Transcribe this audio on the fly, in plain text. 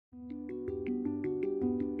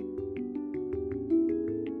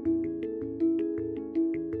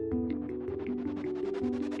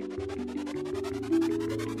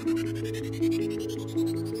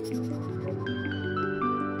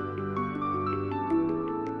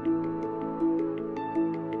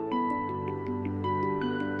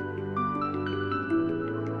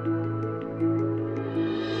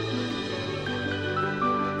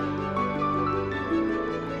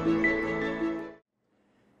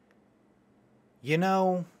You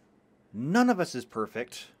know, none of us is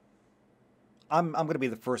perfect. I'm going to be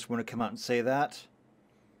the first one to come out and say that.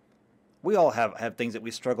 We all have things that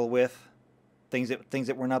we struggle with, things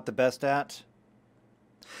that we're not the best at.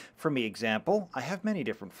 For me, example, I have many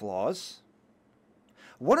different flaws.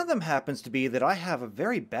 One of them happens to be that I have a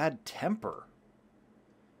very bad temper.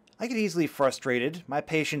 I get easily frustrated, my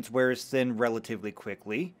patience wears thin relatively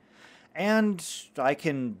quickly, and I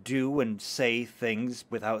can do and say things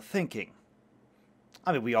without thinking.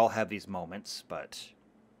 I mean, we all have these moments, but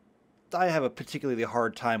I have a particularly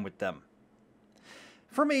hard time with them.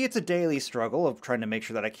 For me, it's a daily struggle of trying to make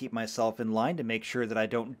sure that I keep myself in line to make sure that I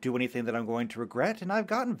don't do anything that I'm going to regret, and I've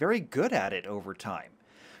gotten very good at it over time.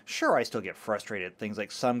 Sure, I still get frustrated at things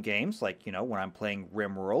like some games, like, when I'm playing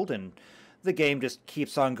RimWorld and the game just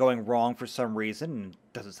keeps on going wrong for some reason and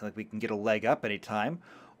doesn't seem like we can get a leg up anytime,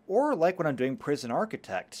 or like when I'm doing Prison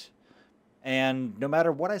Architect. And no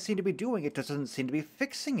matter what I seem to be doing, it doesn't seem to be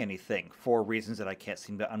fixing anything for reasons that I can't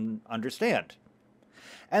seem to understand.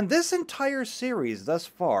 And this entire series thus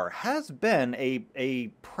far has been a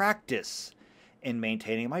practice in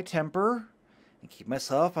maintaining my temper and keep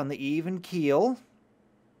myself on the even keel.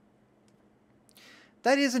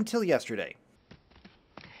 That is until yesterday.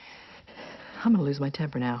 I'm gonna lose my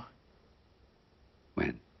temper now.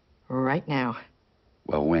 When? Right now.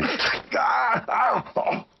 Well, when?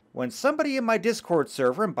 When somebody in my Discord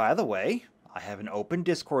server, and by the way, I have an open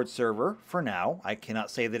Discord server for now. I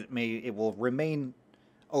cannot say that it will remain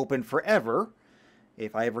open forever.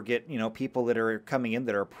 If I ever get, people that are coming in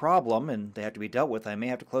that are a problem and they have to be dealt with, I may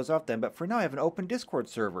have to close off them. But for now, I have an open Discord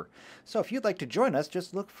server. So if you'd like to join us,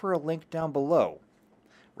 just look for a link down below.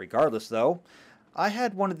 Regardless, though, I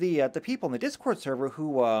had one of the people in the Discord server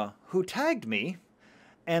who tagged me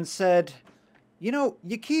and said, you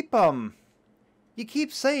keep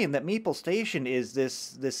saying that Meeple Station is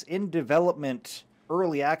this in development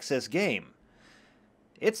early access game.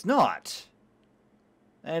 It's not.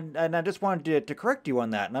 And I just wanted to correct you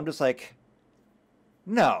on that. And I'm just like,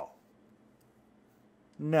 no.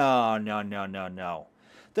 No.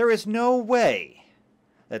 There is no way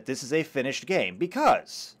that this is a finished game,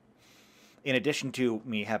 because in addition to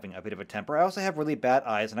me having a bit of a temper, I also have really bad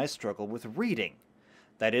eyes and I struggle with reading.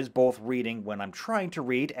 That is, both reading when I'm trying to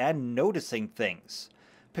read and noticing things.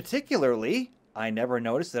 Particularly, I never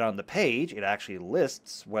noticed that on the page it actually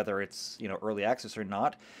lists whether it's, early access or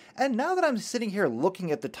not. And now that I'm sitting here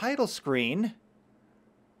looking at the title screen,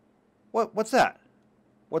 what's that?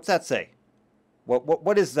 What's that say?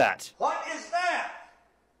 What is that? What is that?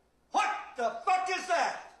 What the fuck is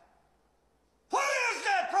that? What is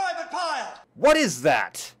that, Private Pile? What is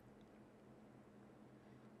that?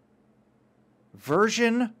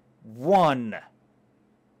 Version 1.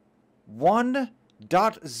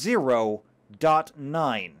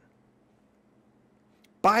 1.0.9.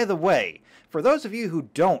 By the way, for those of you who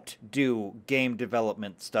don't do game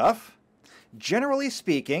development stuff, generally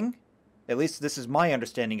speaking, at least this is my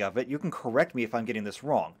understanding of it, you can correct me if I'm getting this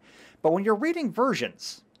wrong, but when you're reading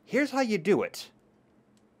versions, here's how you do it.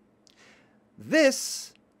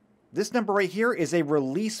 This number right here is a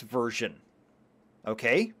release version,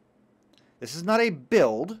 okay? This is not a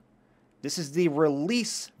build, this is the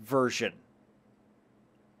release version.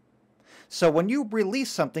 So when you release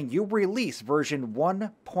something, you release version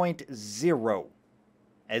 1.0.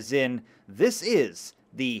 As in, this is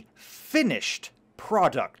the finished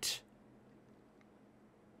product.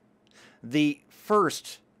 The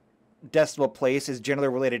first decimal place is generally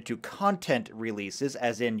related to content releases,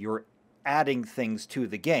 as in you're adding things to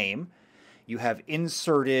the game. You have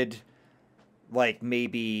inserted, like,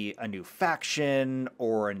 maybe a new faction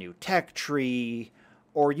or a new tech tree,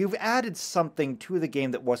 or you've added something to the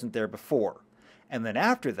game that wasn't there before. And then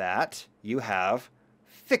after that, you have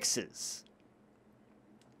fixes.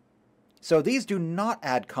 So these do not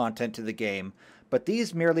add content to the game, but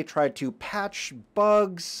these merely try to patch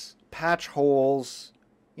bugs, patch holes,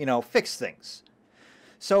 fix things.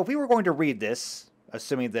 So if we were going to read this,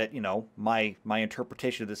 assuming that, my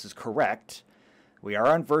interpretation of this is correct, we are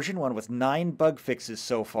on version 1 with 9 bug fixes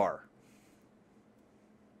so far.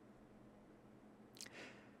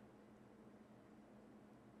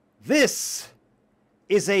 This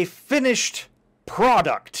is a finished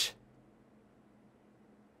product.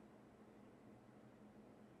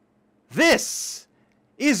 This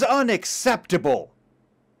is unacceptable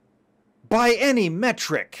by any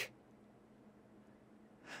metric.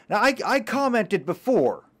 Now, I commented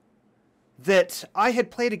before that I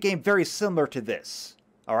had played a game very similar to this.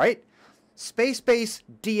 All right? Space Base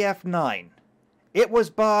DF9. It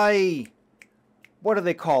was by... what are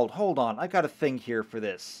they called? Hold on. I got a thing here for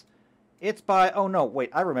this. It's by, oh no,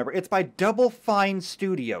 wait, I remember. It's by Double Fine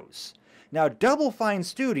Studios. Now, Double Fine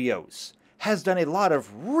Studios has done a lot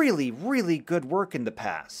of really, really good work in the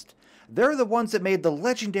past. They're the ones that made the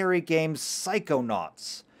legendary game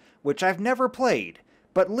Psychonauts, which I've never played,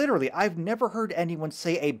 but literally I've never heard anyone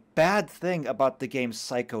say a bad thing about the game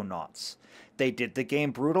Psychonauts. They did the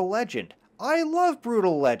game Brutal Legend. I love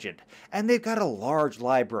Brutal Legend, and they've got a large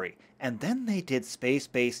library. And then they did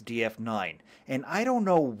Space-Based DF9, and I don't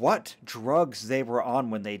know what drugs they were on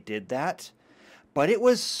when they did that, but it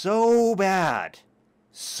was so bad,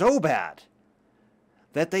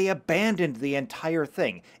 that they abandoned the entire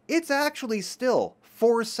thing. It's actually still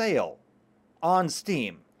for sale on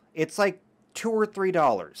Steam. It's like $2 or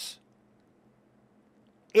 $3.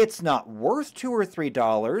 It's not worth $2 or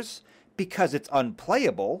 $3 because it's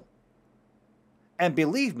unplayable. And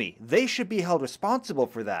believe me, they should be held responsible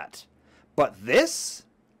for that. But this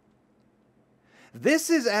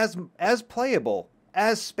is as playable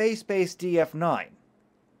as Space-Based DF9.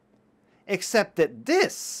 Except that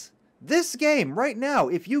this game right now,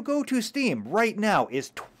 if you go to Steam right now,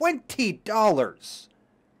 is $20.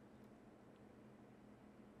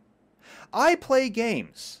 I play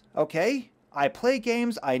games, okay? I play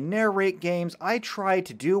games, I narrate games, I try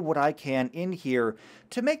to do what I can in here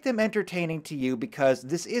to make them entertaining to you because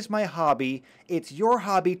this is my hobby, it's your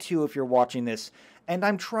hobby too if you're watching this, and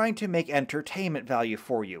I'm trying to make entertainment value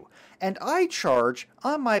for you. And I charge,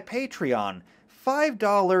 on my Patreon,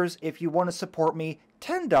 $5 if you want to support me,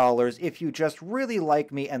 $10 if you just really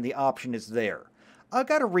like me and the option is there. I've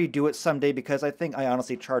got to redo it someday because I think I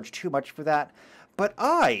honestly charge too much for that, but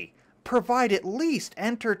I provide at least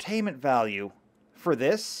entertainment value for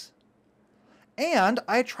this, and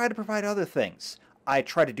I try to provide other things. I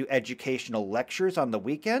try to do educational lectures on the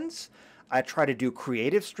weekends. I try to do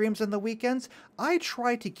creative streams on the weekends. I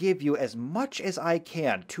try to give you as much as I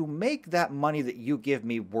can to make that money that you give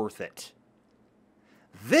me worth it.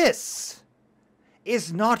 This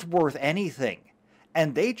is not worth anything,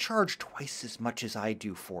 and they charge twice as much as I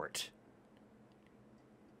do for it.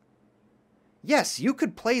 Yes, you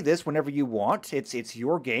could play this whenever you want. It's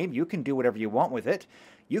your game. You can do whatever you want with it.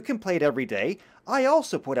 You can play it every day. I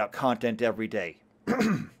also put out content every day.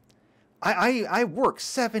 I work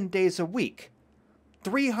 7 days a week,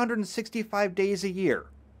 365 days a year.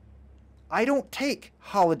 I don't take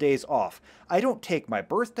holidays off. I don't take my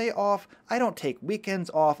birthday off. I don't take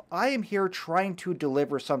weekends off. I am here trying to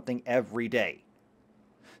deliver something every day.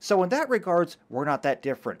 So in that regards, we're not that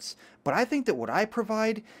different. But I think that what I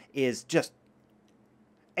provide is just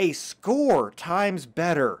a score times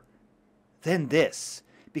better than this.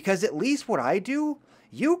 Because at least what I do,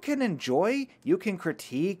 you can enjoy, you can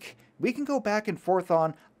critique, we can go back and forth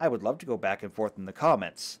on. I would love to go back and forth in the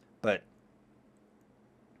comments, but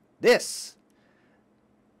this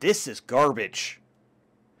is garbage.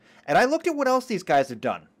 And I looked at what else these guys have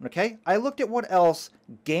done, okay? I looked at what else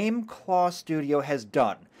Game Claw Studio has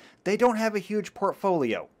done. They don't have a huge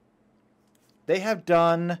portfolio. They have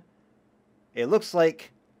done, it looks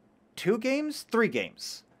like, 3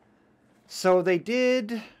 games. So they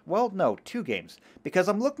did, well, no, 2 games. Because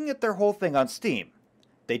I'm looking at their whole thing on Steam.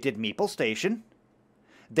 They did Meeple Station.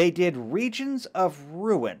 They did Regions of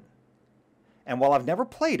Ruin. And while I've never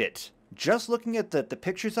played it, just looking at the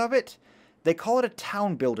pictures of it, they call it a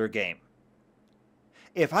town builder game.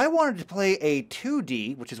 If I wanted to play a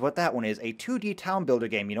 2D, which is what that one is, a 2D town builder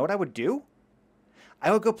game, you know what I would do?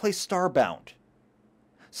 I would go play Starbound.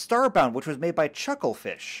 Starbound, which was made by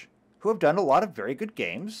Chucklefish, who have done a lot of very good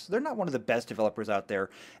games. They're not one of the best developers out there.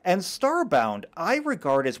 And Starbound, I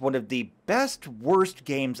regard as one of the best, worst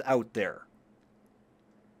games out there.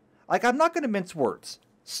 Like, I'm not going to mince words.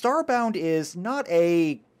 Starbound is not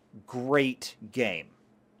a great game.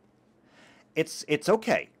 It's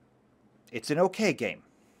okay. It's an okay game.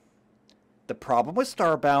 The problem with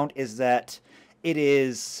Starbound is that it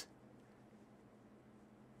is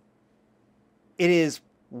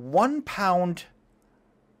 1 pound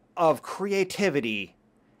of creativity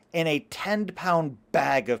in a 10-pound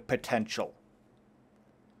bag of potential.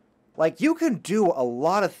 Like, you can do a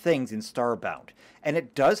lot of things in Starbound, and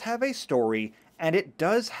it does have a story, and it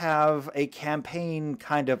does have a campaign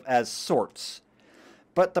kind of as sorts.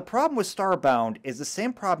 But the problem with Starbound is the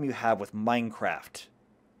same problem you have with Minecraft.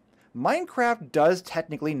 Minecraft does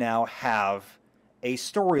technically now have a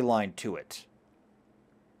storyline to it.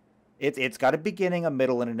 It's got a beginning, a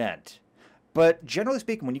middle, and an end. But generally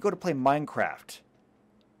speaking, when you go to play Minecraft,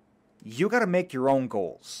 you got to make your own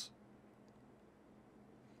goals.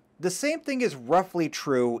 The same thing is roughly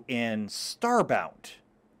true in Starbound.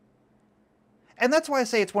 And that's why I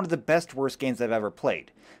say it's one of the best worst games I've ever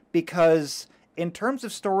played. Because In terms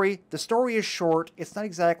of story, the story is short. It's not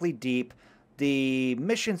exactly deep. The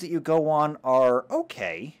missions that you go on are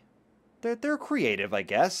okay. They're creative, I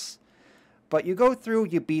guess. But you go through,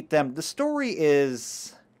 you beat them. The story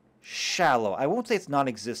is shallow. I won't say it's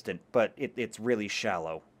non-existent, but it's really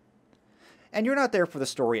shallow. And you're not there for the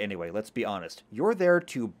story anyway, let's be honest. You're there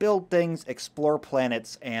to build things, explore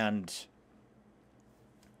planets, and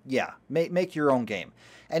yeah, make your own game.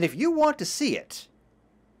 And if you want to see it,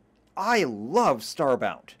 I love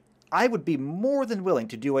Starbound. I would be more than willing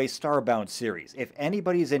to do a Starbound series if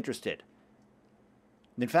anybody's interested.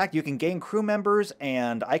 In fact, you can gain crew members,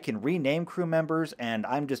 and I can rename crew members, and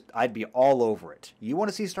I'd be all over it. You want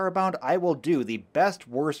to see Starbound? I will do the best,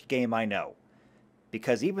 worst game I know.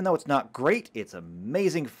 Because even though it's not great, it's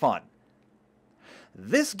amazing fun.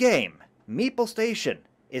 This game, Meeple Station,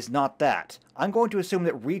 is not that. I'm going to assume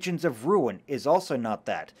that Regions of Ruin is also not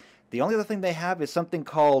that. The only other thing they have is something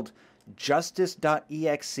called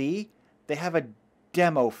Justice.exe. They have a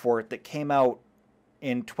demo for it that came out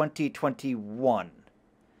in 2021.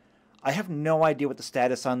 I have no idea what the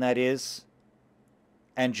status on that is.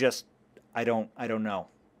 And just, I don't know.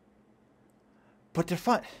 But to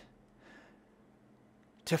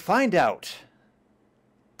find out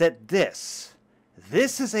that this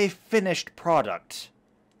is a finished product,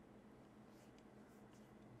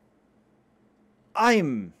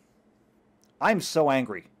 I'm so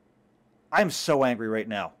angry. I'm so angry right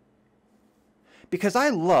now. Because I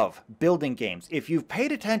love building games. If you've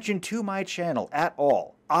paid attention to my channel at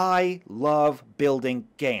all, I love building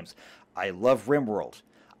games. I love RimWorld.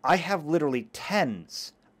 I have literally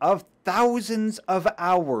tens of thousands of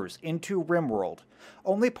hours into RimWorld.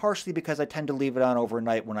 Only partially because I tend to leave it on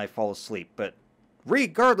overnight when I fall asleep. But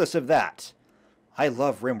regardless of that, I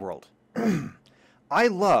love RimWorld. I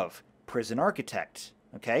love Prison Architect.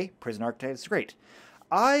 Okay? Prison Architect is great.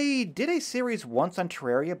 I did a series once on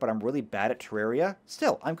Terraria, but I'm really bad at Terraria.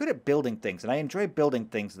 Still, I'm good at building things, and I enjoy building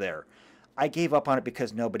things there. I gave up on it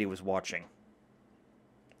because nobody was watching.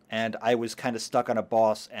 And I was kind of stuck on a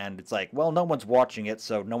boss, and it's like, well, no one's watching it,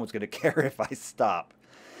 so no one's going to care if I stop.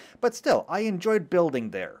 But still, I enjoyed building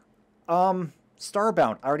there.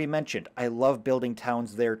 Starbound, I already mentioned. I love building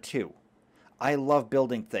towns there, too. I love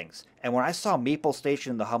building things. And when I saw Meeple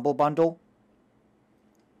Station in the Humble Bundle,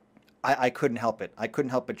 I couldn't help it. I couldn't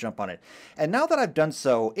help but jump on it. And now that I've done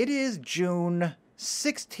so, it is June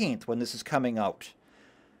 16th when this is coming out.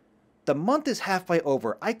 The month is halfway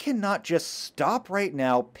over. I cannot just stop right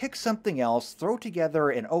now, pick something else, throw together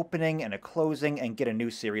an opening and a closing, and get a new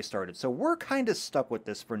series started. So we're kind of stuck with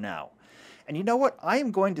this for now. And you know what? I am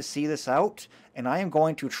going to see this out, and I am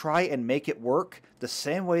going to try and make it work the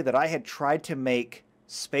same way that I had tried to make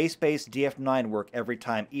space-based DF9 work every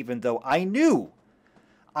time, even though I knew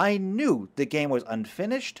the game was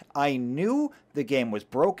unfinished. I knew the game was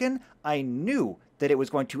broken. I knew that it was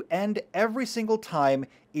going to end every single time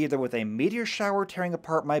either with a meteor shower tearing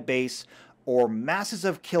apart my base or masses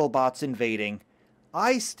of killbots invading.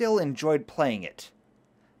 I still enjoyed playing it.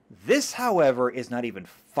 This, however, is not even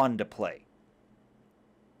fun to play.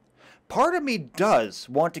 Part of me does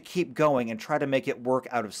want to keep going and try to make it work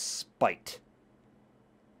out of spite.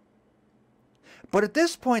 But at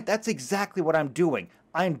this point, that's exactly what I'm doing.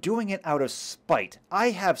 I'm doing it out of spite.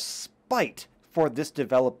 I have spite for this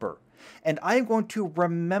developer. And I'm going to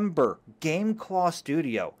remember GameClaw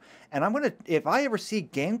Studio. And I'm going to, if I ever see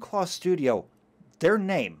GameClaw Studio, their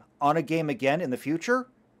name, on a game again in the future,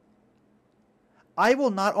 I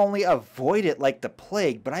will not only avoid it like the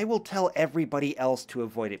plague, but I will tell everybody else to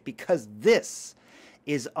avoid it. Because this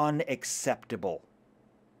is unacceptable.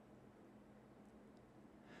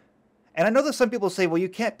 And I know that some people say, well, you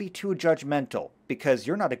can't be too judgmental because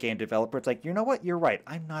you're not a game developer. It's like, you know what? You're right.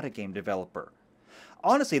 I'm not a game developer.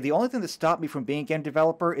 Honestly, the only thing that stopped me from being a game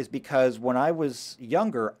developer is because when I was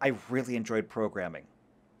younger, I really enjoyed programming.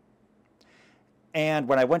 And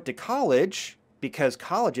when I went to college, because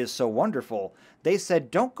college is so wonderful, they said,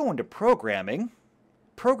 don't go into programming.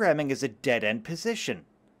 Programming is a dead-end position.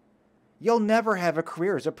 You'll never have a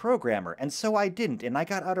career as a programmer. And so I didn't, and I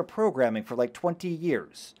got out of programming for like 20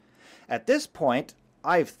 years. At this point,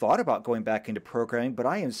 I've thought about going back into programming, but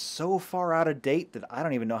I am so far out of date that I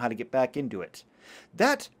don't even know how to get back into it.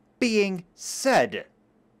 That being said,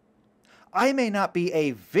 I may not be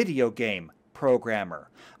a video game programmer,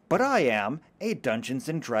 but I am a Dungeons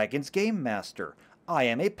 & Dragons game master. I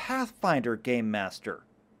am a Pathfinder game master.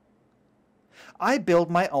 I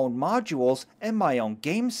build my own modules and my own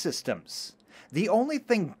game systems. The only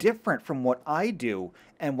thing different from what I do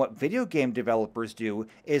and what video game developers do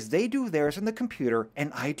is they do theirs on the computer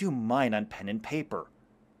and I do mine on pen and paper.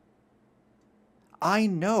 I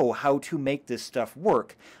know how to make this stuff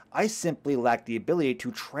work. I simply lack the ability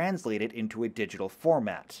to translate it into a digital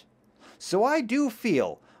format. So I do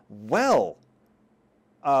feel well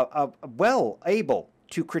able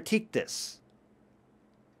to critique this.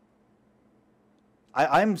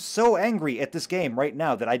 I'm so angry at this game right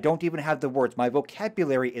now that I don't even have the words. My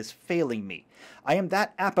vocabulary is failing me. I am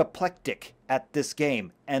that apoplectic at this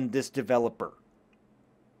game and this developer.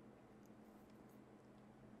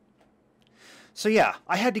 So yeah,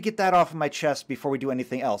 I had to get that off of my chest before we do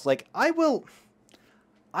anything else. Like,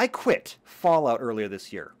 I quit Fallout earlier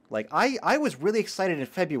this year. Like, I was really excited in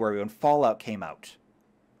February when Fallout came out.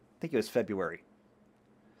 I think it was February.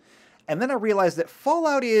 And then I realized that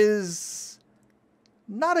Fallout is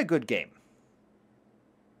not a good game.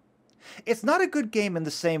 It's not a good game in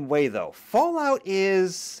the same way, though. Fallout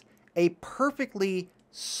is a perfectly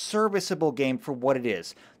serviceable game for what it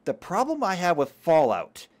is. The problem I have with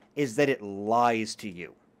Fallout is that it lies to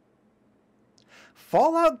you.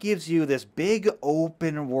 Fallout gives you this big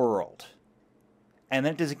open world, and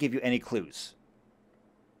then it doesn't give you any clues.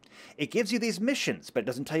 It gives you these missions, but it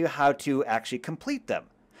doesn't tell you how to actually complete them.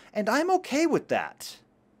 And I'm okay with that.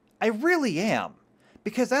 I really am.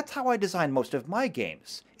 Because that's how I design most of my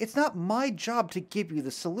games. It's not my job to give you the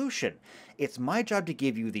solution. It's my job to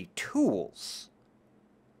give you the tools.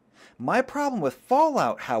 My problem with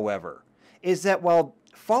Fallout, however, is that while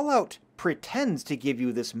Fallout pretends to give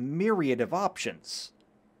you this myriad of options,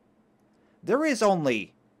 there is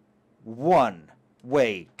only one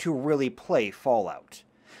way to really play Fallout.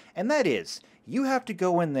 And that is, you have to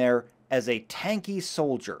go in there as a tanky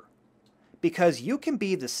soldier. Because you can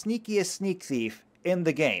be the sneakiest sneak thief in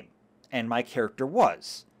the game, and my character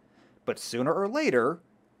was. But sooner or later,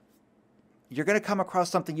 you're going to come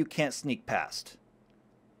across something you can't sneak past.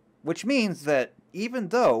 Which means that even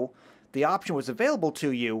though the option was available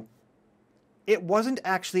to you, it wasn't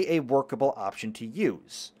actually a workable option to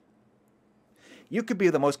use. You could be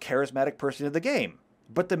the most charismatic person in the game,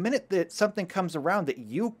 but the minute that something comes around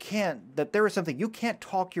that there is something you can't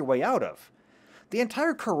talk your way out of, the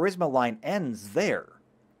entire charisma line ends there.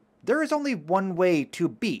 There is only one way to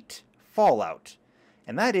beat Fallout,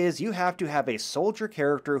 and that is you have to have a soldier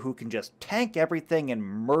character who can just tank everything and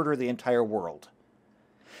murder the entire world.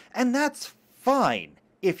 And that's fine.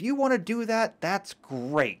 If you want to do that, that's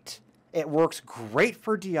great. It works great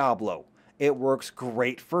for Diablo. It works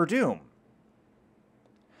great for Doom.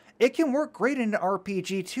 It can work great in an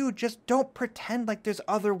RPG too, just don't pretend like there's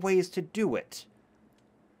other ways to do it.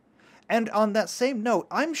 And on that same note,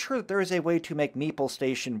 I'm sure that there is a way to make Meeple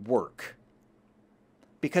Station work.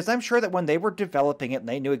 Because I'm sure that when they were developing it and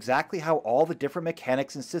they knew exactly how all the different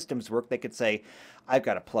mechanics and systems work, they could say, I've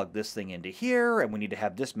got to plug this thing into here, and we need to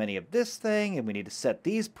have this many of this thing, and we need to set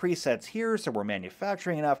these presets here so we're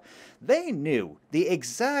manufacturing enough. They knew the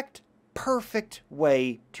exact perfect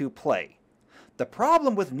way to play. The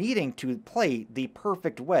problem with needing to play the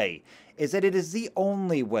perfect way is that it is the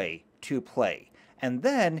only way to play. And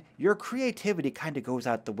then your creativity kind of goes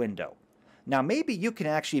out the window. Now, maybe you can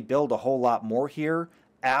actually build a whole lot more here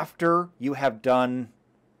after you have done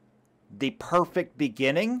the perfect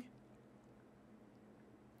beginning.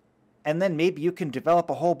 And then maybe you can develop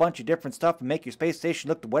a whole bunch of different stuff and make your space station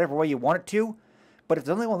look whatever way you want it to. But if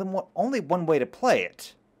there's only one way to play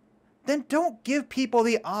it, then don't give people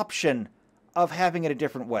the option of having it a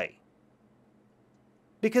different way.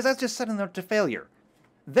 Because that's just setting them up to failure.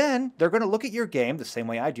 Then they're going to look at your game the same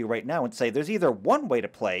way I do right now and say there's either one way to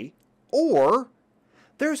play or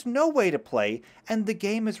there's no way to play and the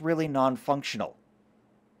game is really non-functional.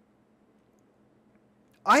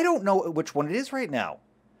 I don't know which one it is right now.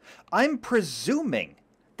 I'm presuming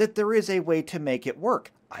that there is a way to make it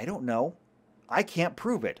work. I don't know. I can't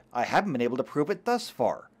prove it. I haven't been able to prove it thus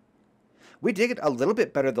far. We did it a little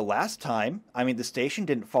bit better the last time. I mean, the station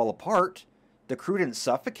didn't fall apart. The crew didn't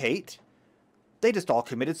suffocate. They just all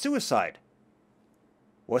committed suicide.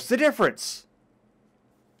 What's the difference?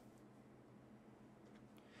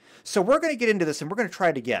 So we're going to get into this and we're going to try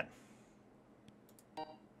it again.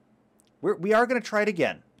 We are going to try it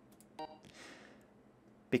again.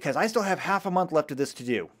 Because I still have half a month left of this to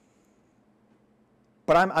do.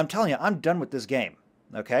 But I'm telling you, I'm done with this game.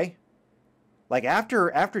 Okay? Like,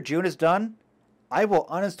 after June is done, I will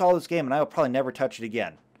uninstall this game and I will probably never touch it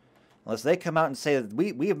again. Unless they come out and say that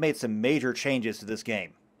we have made some major changes to this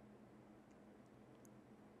game.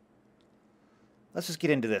 Let's just get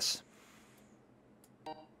into this.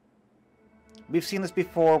 We've seen this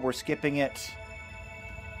before. We're skipping it.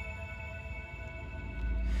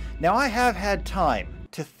 Now, I have had time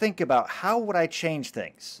to think about how would I change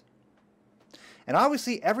things. And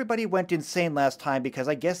obviously everybody went insane last time because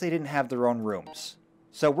I guess they didn't have their own rooms.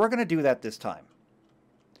 So we're going to do that this time.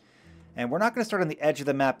 And we're not going to start on the edge of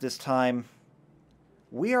the map this time.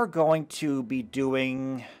 We are going to be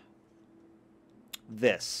doing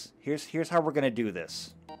this. Here's how we're going to do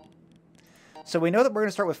this. So we know that we're going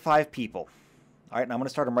to start with 5 people. All right, and I'm going to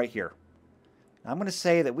start them right here. I'm going to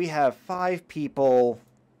say that we have 5 people,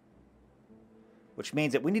 which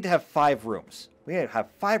means that we need to have 5 rooms. We need to have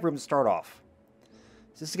 5 rooms to start off.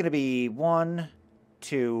 So this is going to be 1,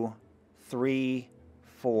 2, 3,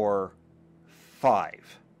 4,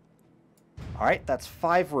 5. All right, that's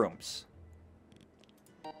 5 rooms.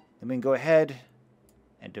 Then we can go ahead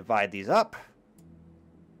and divide these up.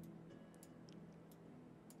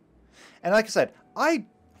 And like I said,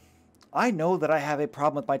 I know that I have a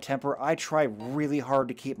problem with my temper. I try really hard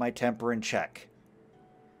to keep my temper in check.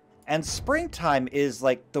 And springtime is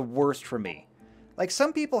like the worst for me. Like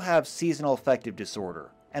some people have seasonal affective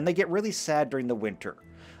disorder, and they get really sad during the winter.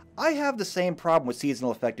 I have the same problem with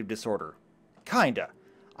seasonal affective disorder. Kinda.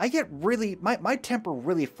 I get really, my temper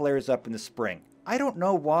really flares up in the spring. I don't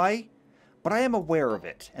know why, but I am aware of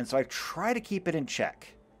it, and so I try to keep it in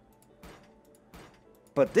check.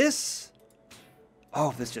 But this...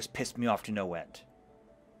 oh, this just pissed me off to no end.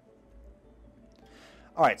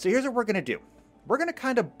 Alright, so here's what we're going to do. We're going to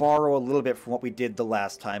kind of borrow a little bit from what we did the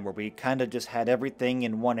last time, where we kind of just had everything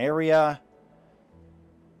in one area.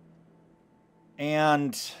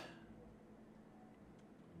 And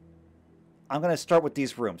I'm going to start with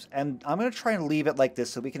these rooms. And I'm going to try and leave it like this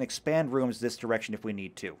so we can expand rooms this direction if we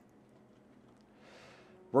need to.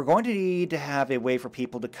 We're going to need to have a way for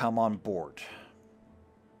people to come on board.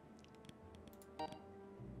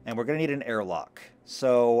 And we're going to need an airlock.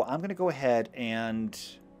 So I'm going to go ahead and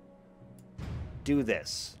do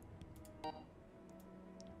this. I'm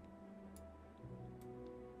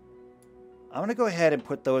going to go ahead and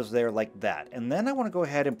put those there like that. And then I want to go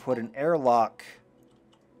ahead and put an airlock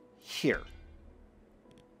here.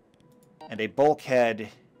 And a bulkhead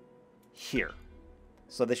here.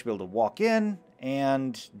 So they should be able to walk in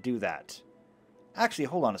and do that. Actually,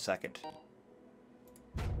 hold on a second.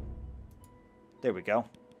 There we go.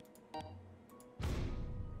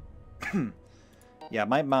 Yeah,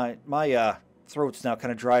 my throat's now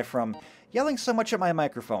kind of dry from yelling so much at my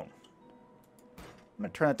microphone. I'm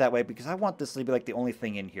going to turn it that way because I want this to be like the only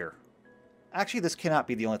thing in here. Actually, this cannot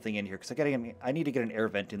be the only thing in here because I need to get an air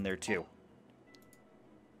vent in there too.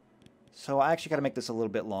 So I actually got to make this a little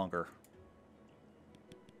bit longer.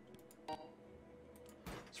 So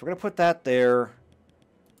we're going to put that there.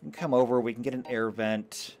 We can come over, we can get an air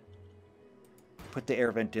vent. Put the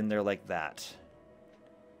air vent in there like that.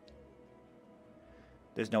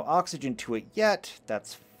 There's no oxygen to it yet.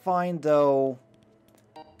 That's fine, though.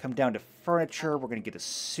 Come down to furniture. We're going to get a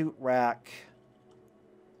suit rack.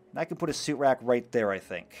 And I can put a suit rack right there, I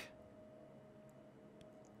think.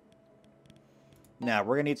 Now,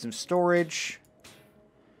 we're going to need some storage.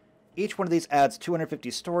 Each one of these adds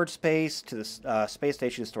 250 storage space to the space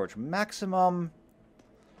station storage maximum.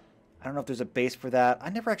 I don't know if there's a base for that. I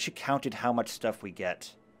never actually counted how much stuff we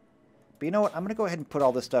get. But you know what? I'm going to go ahead and put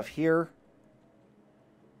all this stuff here.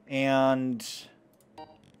 And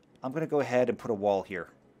I'm going to go ahead and put a wall here.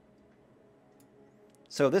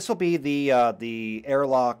 So this will be the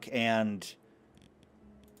airlock and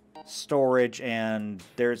storage, and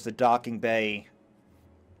there's the docking bay.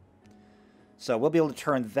 So we'll be able to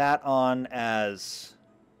turn that on as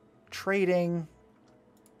trading.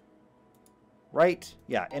 Right?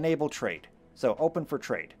 Yeah, enable trade. So open for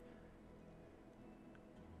trade.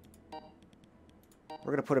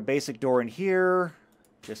 We're going to put a basic door in here.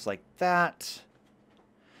 Just like that.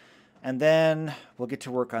 And then we'll get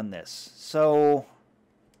to work on this. So,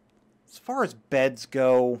 as far as beds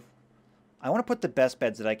go, I want to put the best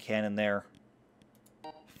beds that I can in there.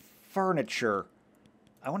 Furniture.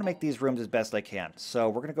 I want to make these rooms as best I can. So,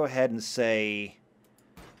 we're going to go ahead and say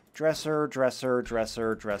dresser, dresser,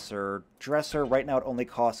 dresser, dresser, dresser. Right now it only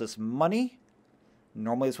costs us money.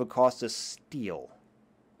 Normally this would cost us steel.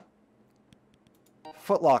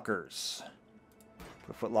 Footlockers.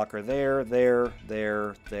 Put a footlocker there, there,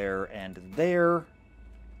 there, there, and there.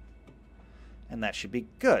 And that should be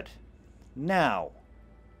good. Now,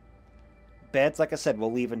 beds, like I said,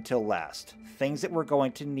 we'll leave until last. Things that we're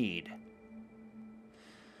going to need.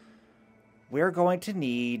 We're going to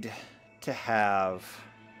need to have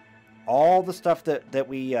all the stuff that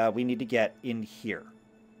we need to get in here.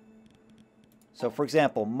 So, for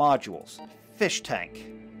example, modules. Fish tank.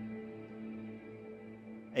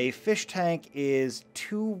 A fish tank is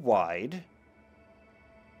 2 wide.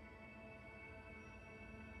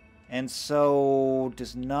 And so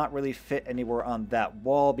does not really fit anywhere on that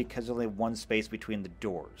wall because there's only one space between the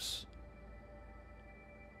doors.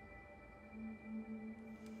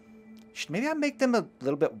 Should maybe I make them a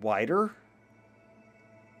little bit wider?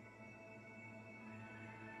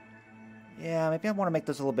 Yeah, maybe I want to make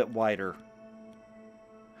those a little bit wider.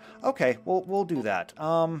 Okay, we'll do that.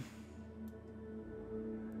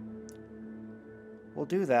 We'll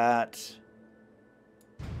do that.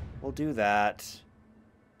 We'll do that.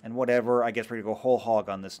 And whatever, I guess we're going to go whole hog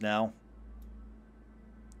on this now.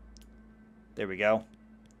 There we go.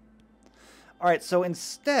 Alright, so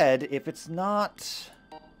instead, if it's not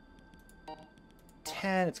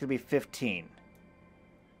 10, it's going to be 15.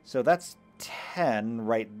 So that's 10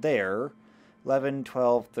 right there. 11,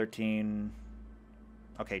 12, 13...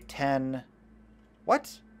 Okay, 10...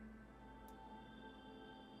 What?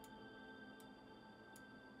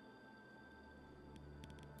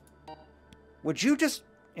 Would you just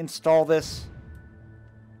install this?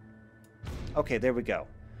 Okay, there we go.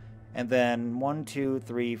 And then 1, 2,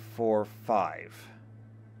 3, 4, 5.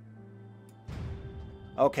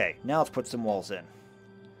 Okay, now let's put some walls in.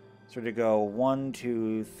 So to go 1,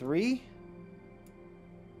 2, 3.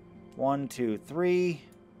 1, 2, 3.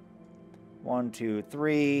 1, 2,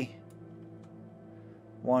 3.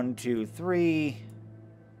 1, 2, 3.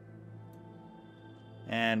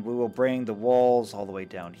 And we will bring the walls all the way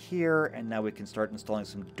down here, and now we can start installing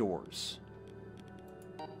some doors.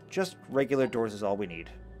 Just regular doors is all we need.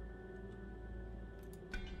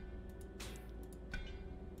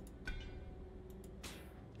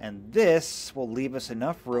 And this will leave us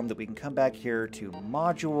enough room that we can come back here to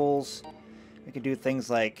modules. We can do things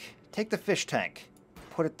like take the fish tank,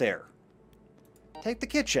 put it there. Take the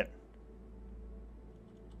kitchen.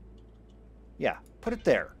 Yeah, put it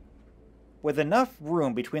there. With enough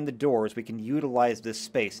room between the doors, we can utilize this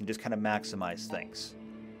space and just kind of maximize things.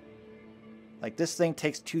 Like this thing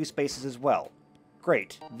takes 2 spaces as well.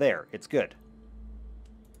 Great. There. It's good.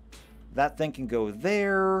 That thing can go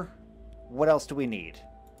there. What else do we need?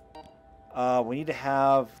 We need to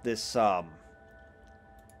have this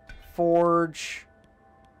forge.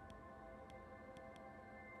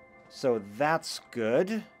 So that's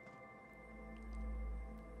good.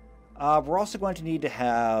 We're also going to need to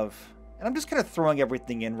have... And I'm just kind of throwing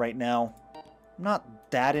everything in right now. I'm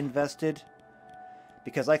not that invested.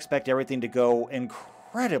 Because I expect everything to go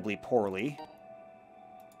incredibly poorly.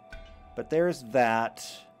 But there's that.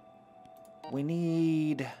 We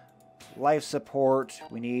need life support.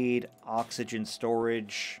 We need oxygen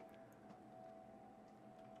storage.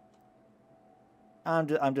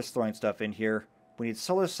 I'm just throwing stuff in here. We need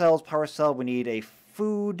solar cells, power cell. We need a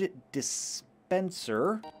food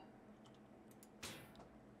dispenser.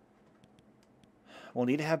 We'll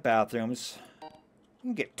need to have bathrooms. You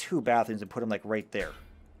can get 2 bathrooms and put them like right there.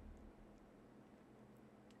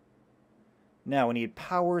 Now we need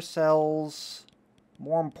power cells.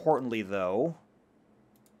 More importantly though,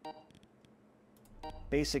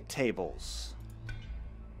 basic tables.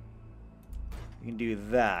 You can do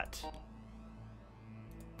that.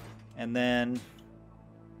 And then,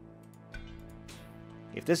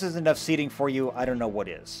 if this isn't enough seating for you, I don't know what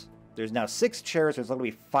is. There's now 6 chairs. There's going to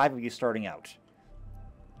be 5 of you starting out.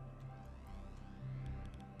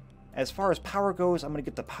 As far as power goes, I'm going to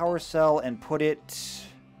get the power cell and put it...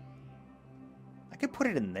 I could put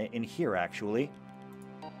it in here, actually.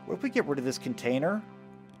 What if we get rid of this container?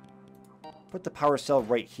 Put the power cell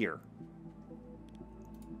right here.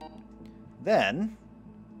 Then,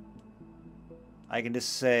 I can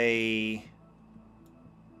just say...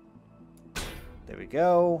 There we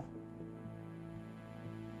go.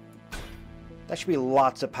 That should be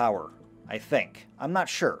lots of power. I think. I'm not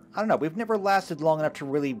sure. I don't know. We've never lasted long enough to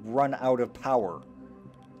really run out of power.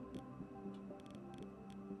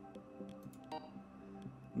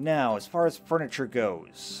 Now, as far as furniture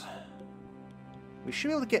goes, we should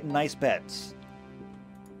be able to get nice beds.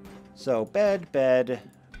 So, bed, bed,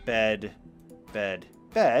 bed, bed,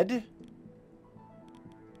 bed.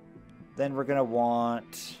 Then we're going to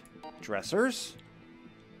want dressers.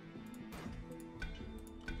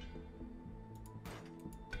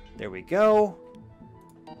 There we go.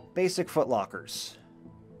 Basic footlockers.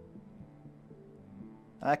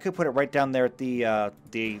 I could put it right down there at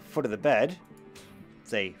the foot of the bed.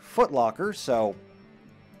 It's a footlocker, so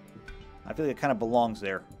I feel like it kind of belongs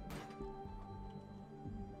there.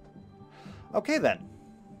 Okay, then.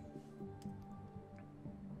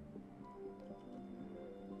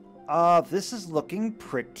 This is looking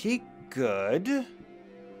pretty good.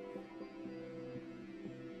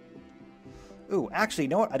 Ooh, actually, you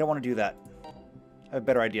know what? I don't want to do that. I have a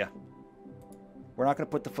better idea. We're not going to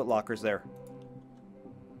put the footlockers there.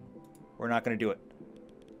 We're not going to do it.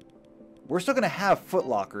 We're still going to have foot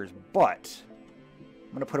lockers, but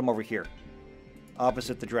I'm going to put them over here,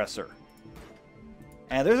 opposite the dresser.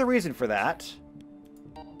 And there's a reason for that.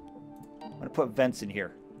 I'm going to put vents in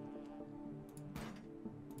here.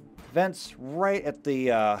 Vents right at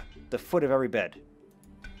the foot of every bed.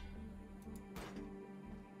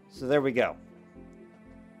 So there we go.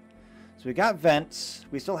 So we got vents.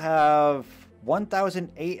 We still have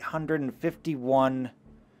 1,851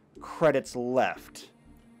 credits left.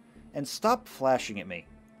 And stop flashing at me.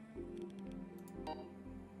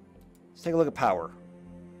 Let's take a look at power.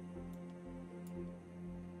 I'm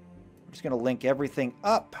just going to link everything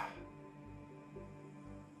up.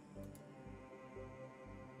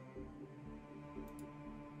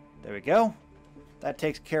 There we go. That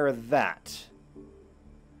takes care of that.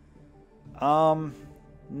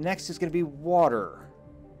 Next is going to be water.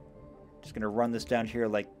 Just going to run this down here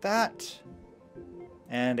like that.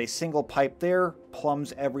 And a single pipe there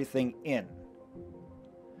plumbs everything in.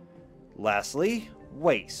 Lastly,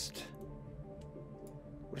 waste.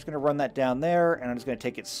 We're just going to run that down there, and I'm just going to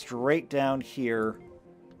take it straight down here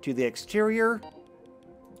to the exterior,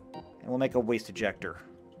 and we'll make a waste ejector.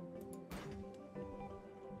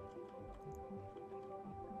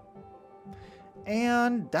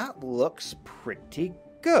 And that looks pretty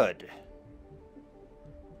good.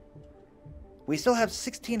 We still have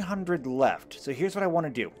 1,600 left, so here's what I want to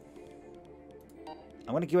do.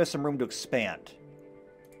 I want to give us some room to expand.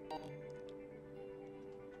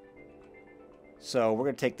 So we're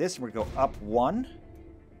going to take this and we're going to go up one.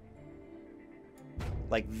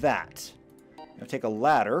 Like that. I'm going to take a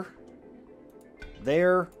ladder.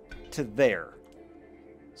 There to there.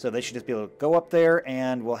 So they should just be able to go up there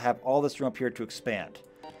and we'll have all this room up here to expand.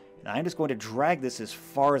 And I'm just going to drag this as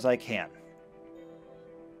far as I can.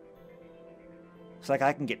 Looks like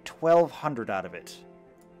I can get 1,200 out of it.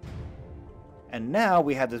 And now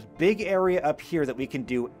we have this big area up here that we can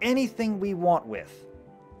do anything we want with.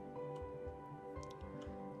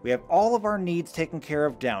 We have all of our needs taken care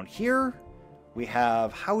of down here. We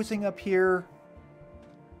have housing up here.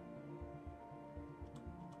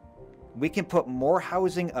 We can put more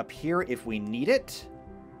housing up here if we need it.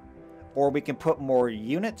 Or we can put more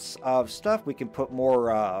units of stuff. We can put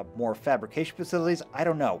more fabrication facilities. I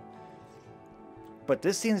don't know. But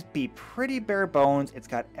this seems to be pretty bare bones. It's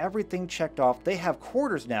got everything checked off. They have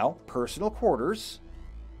quarters now. Personal quarters.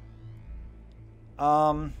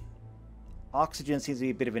 Oxygen seems to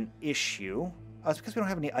be a bit of an issue. It's because we don't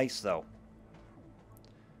have any ice, though.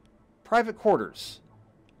 Private quarters.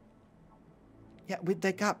 Yeah,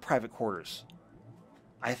 they got private quarters.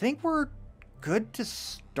 I think we're good to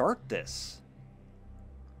start this.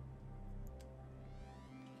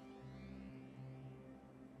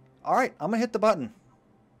 Alright, I'm going to hit the button.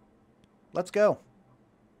 Let's go.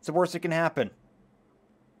 It's the worst that can happen.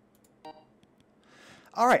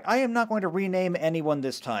 Alright, I am not going to rename anyone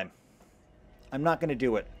this time. I'm not going to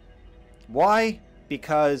do it. Why?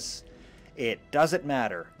 Because it doesn't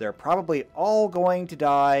matter. They're probably all going to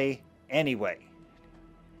die anyway.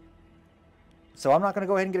 So I'm not going to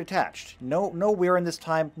go ahead and get attached. No Weirin this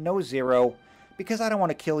time, no Zero, because I don't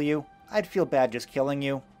want to kill you. I'd feel bad just killing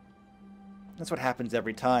you. That's what happens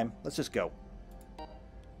every time. Let's just go.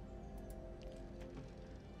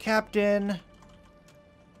 Captain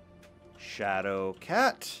Shadow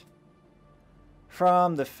Cat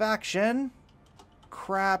from the faction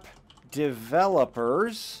Crap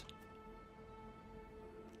Developers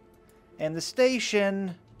and the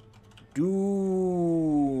station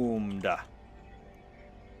Doomed.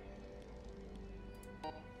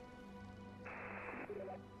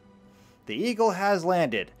 The Eagle has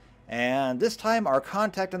landed, and this time our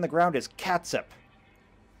contact on the ground is Catsup.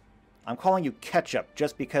 I'm calling you Ketchup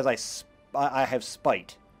just because I have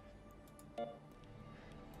spite.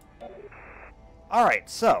 Alright,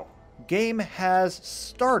 so, game has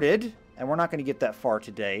started, and we're not going to get that far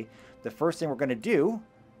today. The first thing we're going to do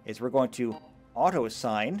is we're going to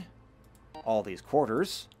auto-assign all these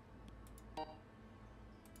quarters.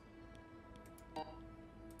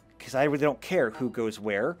 Because I really don't care who goes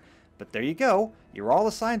where. But there you go. You're all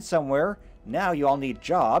assigned somewhere. Now you all need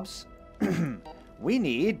jobs. We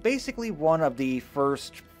need basically one of the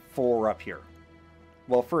first 4 up here.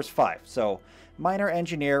 Well, first 5. So, miner,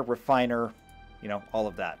 engineer, refiner, you know, all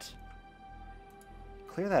of that.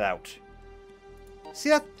 Clear that out.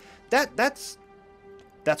 See, that's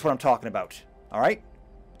what I'm talking about. All right?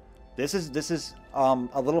 This is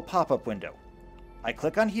a little pop-up window. I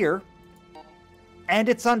click on here, and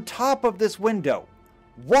it's on top of this window.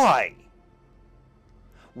 Why?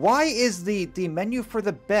 Why is the menu for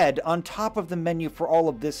the bed on top of the menu for all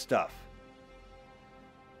of this stuff?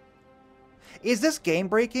 Is this game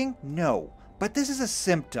breaking? No. But this is a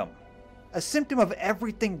symptom. A symptom of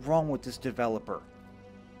everything wrong with this developer.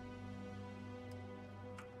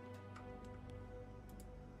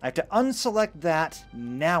 I have to unselect that.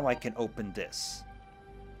 Now I can open this.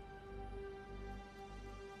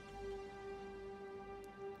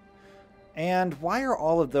 And why are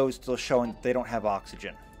all of those still showing that they don't have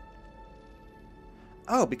oxygen?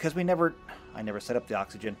 Oh, because I never set up the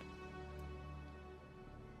oxygen.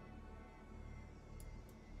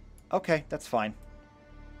 Okay, that's fine.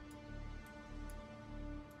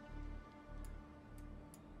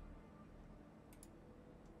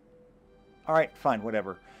 Alright, fine,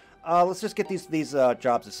 whatever. Let's just get these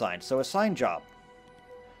jobs assigned. So, assign job.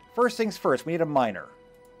 First things first, we need a miner.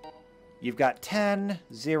 You've got 10,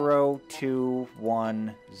 0, 2,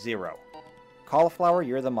 1, 0. Cauliflower,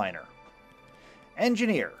 you're the miner.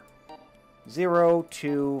 Engineer. 0,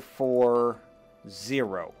 2, 4,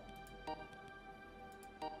 0.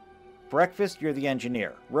 Breakfast, you're the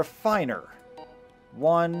engineer. Refiner.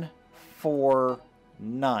 1, 4,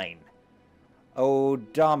 9.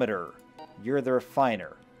 Odometer, you're the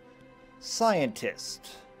refiner. Scientist.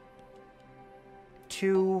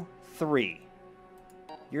 2, 3.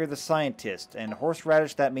 You're the scientist. And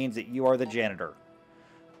horseradish, that means that you are the janitor.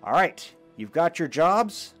 Alright, you've got your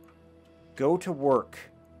jobs. Go to work.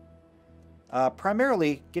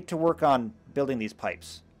 Primarily, get to work on building these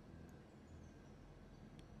pipes.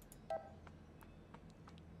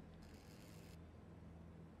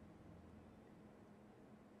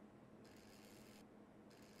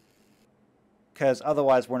 Because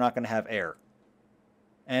otherwise we're not going to have air.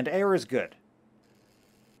 And air is good.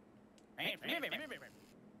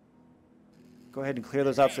 Go ahead and clear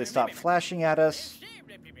those out so they stop flashing at us.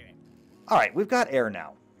 Alright, we've got air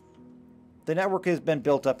now. The network has been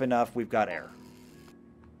built up enough, we've got air.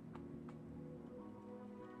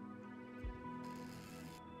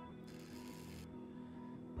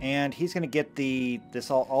 And he's going to get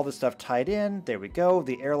all this stuff tied in. There we go.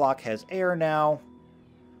 The airlock has air now.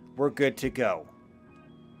 We're good to go.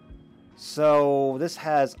 So this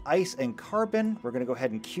has ice and carbon. We're going to go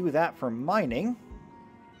ahead and queue that for mining.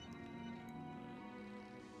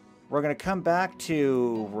 We're going to come back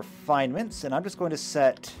to refinements, and I'm just going to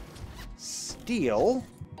set steel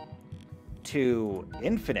to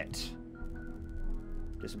infinite.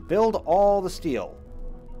 Just build all the steel.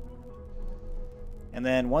 And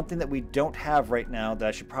then one thing that we don't have right now that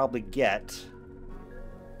I should probably get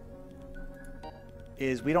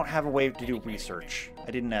is we don't have a way to do research.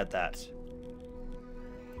 I didn't add that.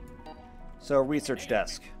 So, research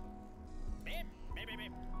desk.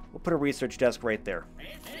 We'll put a research desk right there.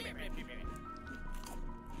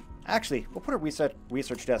 Actually, we'll put a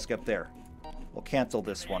research desk up there. We'll cancel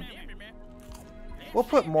this one. We'll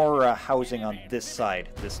put more housing on this side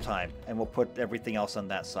this time, and we'll put everything else on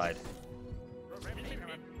that side.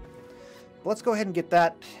 But let's go ahead and get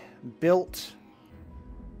that built.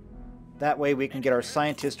 That way we can get our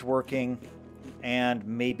scientist working, and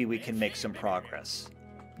maybe we can make some progress.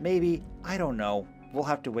 Maybe, I don't know. We'll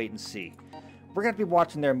have to wait and see. We're going to be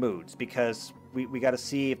watching their moods, because we got to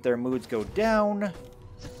see if their moods go down,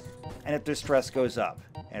 and if their stress goes up.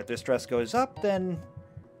 And if their stress goes up, then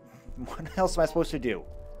what else am I supposed to do?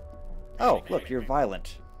 Oh, look, you're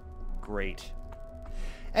violent. Great.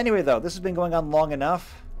 Anyway, though, this has been going on long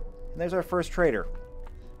enough, and there's our first trader.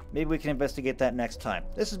 Maybe we can investigate that next time.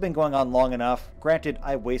 This has been going on long enough. Granted,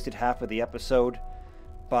 I wasted half of the episode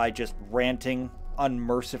by just ranting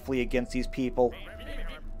unmercifully against these people,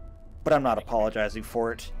 but I'm not apologizing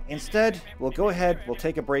for it. Instead, we'll go ahead, we'll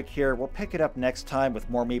take a break here, we'll pick it up next time with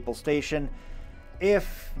more Meeple Station.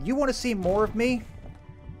 If you want to see more of me,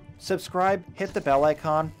 subscribe, hit the bell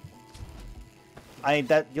icon.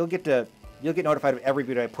 You'll get notified of every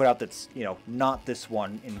video I put out that's, not this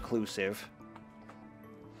one inclusive.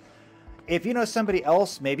 If you know somebody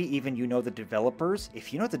else, maybe even you know the developers,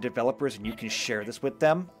 if you know the developers and you can share this with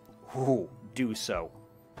them, ooh, do so.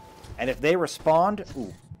 And if they respond,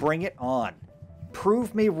 ooh, bring it on.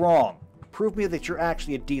 Prove me wrong. Prove me that you're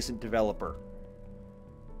actually a decent developer.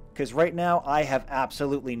 Because right now, I have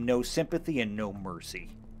absolutely no sympathy and no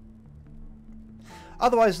mercy.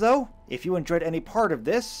 Otherwise, though, if you enjoyed any part of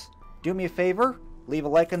this, do me a favor, leave a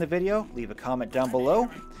like on the video, leave a comment down below,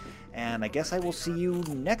 and I guess I will see you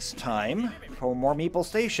next time for more Meeple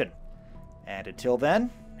Station. And until then,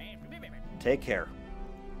 take care.